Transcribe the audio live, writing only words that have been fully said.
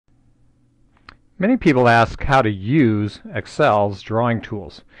Many people ask how to use Excel's drawing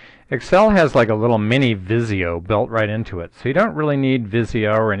tools. Excel has like a little mini Visio built right into it, so you don't really need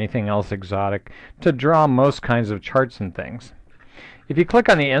Visio or anything else exotic to draw most kinds of charts and things. If you click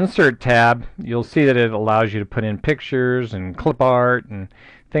on the Insert tab, you'll see that it allows you to put in pictures and clipart and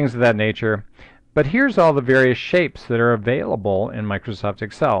things of that nature. But here's all the various shapes that are available in Microsoft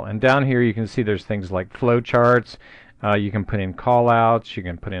Excel. And down here you can see there's things like flowcharts. You can put in callouts, you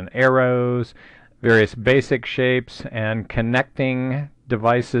can put in arrows, various basic shapes, and connecting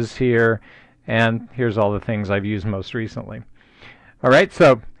devices here. And here's all the things I've used most recently. All right,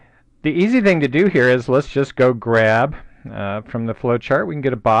 so the easy thing to do here is let's just go grab from the flowchart. We can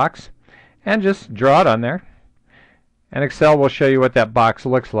get a box and just draw it on there. And Excel will show you what that box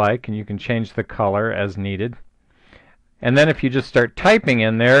looks like, and you can change the color as needed. And then if you just start typing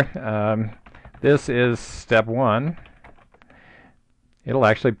in there, this is step 1. It'll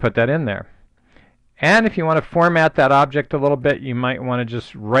actually put that in there. And if you want to format that object a little bit, you might want to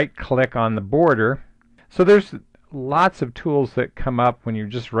just right-click on the border. So there's lots of tools that come up when you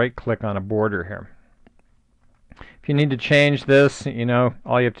just right-click on a border here. If you need to change this,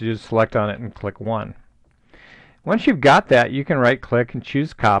 all you have to do is select on it and click 1. Once you've got that, you can right-click and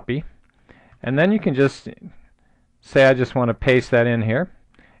choose Copy. And then you can just say, I just want to paste that in here.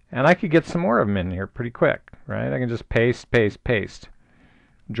 And I could get some more of them in here pretty quick, right? I can just paste, paste, paste.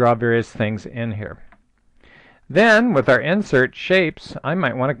 Draw various things in here. Then, with our Insert Shapes, I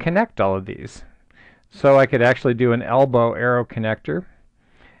might want to connect all of these. So I could actually do an elbow arrow connector.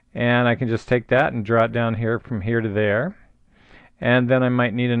 And I can just take that and draw it down here from here to there. And then I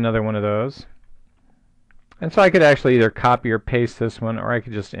might need another one of those. And so I could actually either copy or paste this one, or I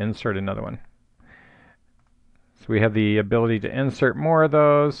could just insert another one. So we have the ability to insert more of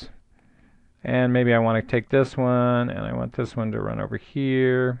those. And maybe I want to take this one, and I want this one to run over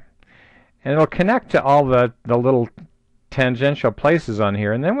here. And it'll connect to all the little tangential places on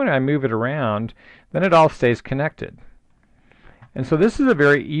here. And then when I move it around, then it all stays connected. And so this is a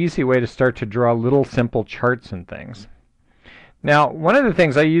very easy way to start to draw little simple charts and things. Now, one of the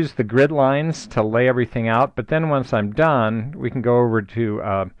things, I use the grid lines to lay everything out, but then once I'm done, we can go over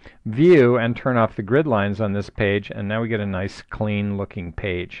to View and turn off the grid lines on this page, and now we get a nice clean looking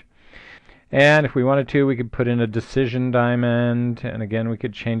page. And if we wanted to, we could put in a decision diamond, and again we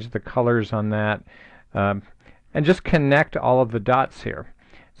could change the colors on that, and just connect all of the dots here.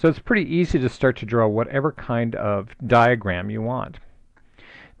 So it's pretty easy to start to draw whatever kind of diagram you want.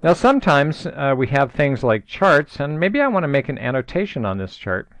 Now sometimes we have things like charts, and maybe I want to make an annotation on this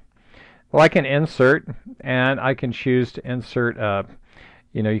chart. Well, I can insert, and I can choose to insert,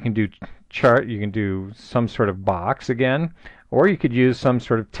 you can do chart, you can do some sort of box again, or you could use some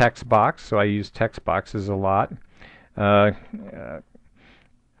sort of text box. So I use text boxes a lot.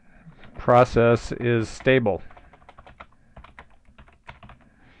 Process is stable.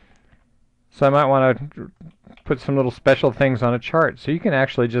 So I might want to put some little special things on a chart. So you can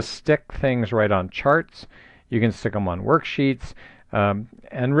actually just stick things right on charts. You can stick them on worksheets,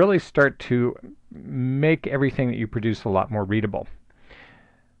 and really start to make everything that you produce a lot more readable.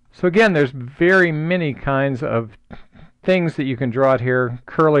 So again, there's very many kinds of things that you can draw out here: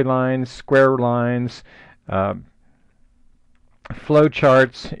 curly lines, square lines, flow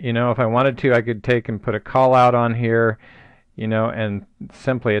charts. If I wanted to, I could take and put a call out on here, and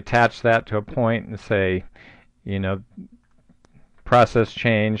simply attach that to a point and say, process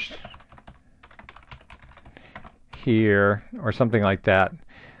changed here, or something like that.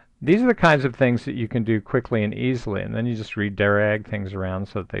 These are the kinds of things that you can do quickly and easily, and then you just redrag things around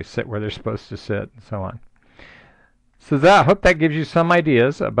so that they sit where they're supposed to sit, and so on. So I hope that gives you some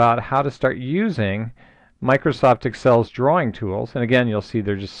ideas about how to start using Microsoft Excel's drawing tools. And again, you'll see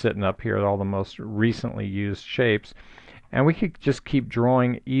they're just sitting up here with all the most recently used shapes. And we could just keep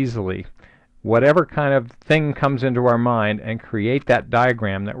drawing easily whatever kind of thing comes into our mind and create that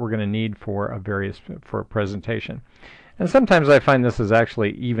diagram that we're going to need for a presentation. And sometimes I find this is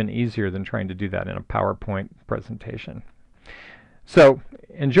actually even easier than trying to do that in a PowerPoint presentation. So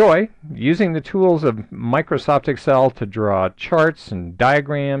enjoy using the tools of Microsoft Excel to draw charts and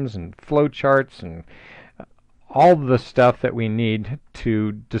diagrams and flowcharts and all the stuff that we need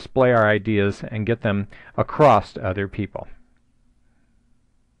to display our ideas and get them across to other people.